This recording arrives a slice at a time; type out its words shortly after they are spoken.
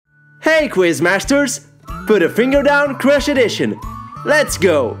Hey Quizmasters! Put a finger down, Crush Edition! Let's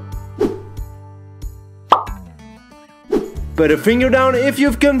go! Put a finger down if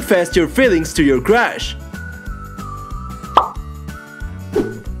you've confessed your feelings to your crush.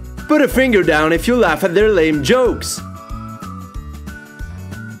 Put a finger down if you laugh at their lame jokes.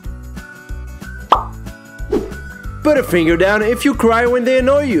 Put a finger down if you cry when they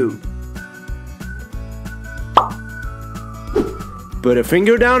annoy you. Put a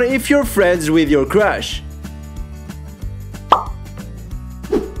finger down if you're friends with your crush.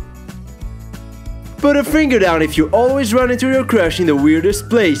 Put a finger down if you always run into your crush in the weirdest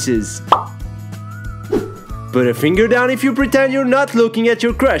places. Put a finger down if you pretend you're not looking at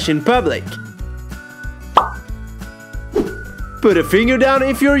your crush in public. Put a finger down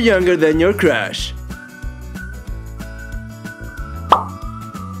if you're younger than your crush.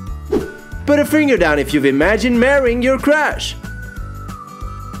 Put a finger down if you've imagined marrying your crush.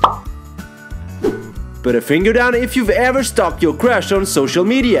 Put a finger down if you've ever stalked your crush on social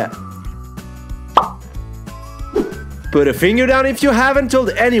media. Put a finger down if you haven't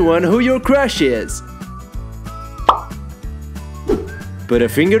told anyone who your crush is. Put a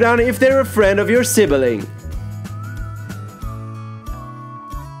finger down if they're a friend of your sibling.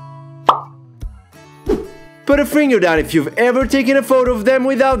 Put a finger down if you've ever taken a photo of them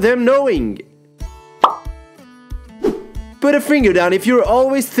without them knowing. Put a finger down if you're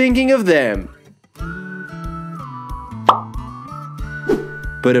always thinking of them.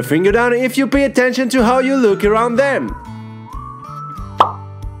 Put a finger down if you pay attention to how you look around them.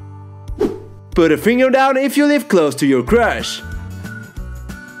 Put a finger down if you live close to your crush.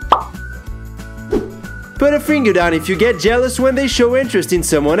 Put a finger down if you get jealous when they show interest in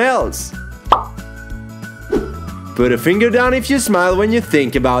someone else. Put a finger down if you smile when you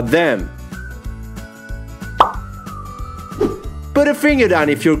think about them. Put a finger down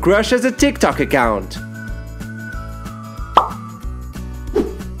if your crush has a TikTok account.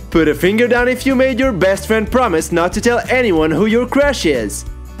 Put a finger down if you made your best friend promise not to tell anyone who your crush is.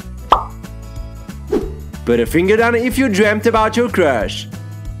 Put a finger down if you dreamt about your crush.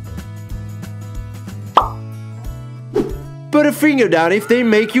 Put a finger down if they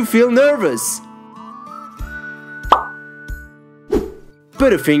make you feel nervous.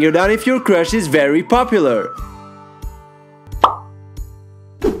 Put a finger down if your crush is very popular.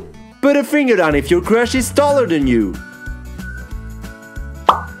 Put a finger down if your crush is taller than you.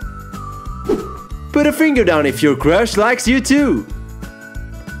 Put a finger down if your crush likes you too.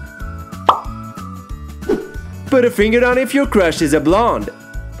 Put a finger down if your crush is a blonde.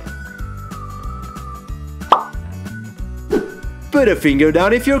 Put a finger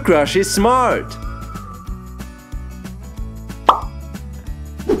down if your crush is smart.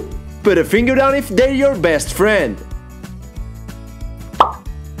 Put a finger down if they're your best friend.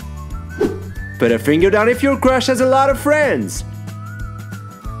 Put a finger down if your crush has a lot of friends.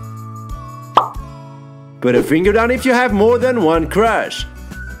 Put a finger down if you have more than one crush.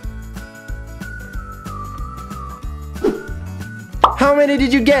 How many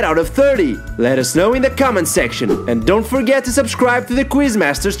did you get out of 30? Let us know in the comment section. And don't forget to subscribe to the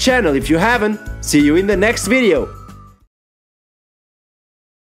Quizmasters channel if you haven't. See you in the next video.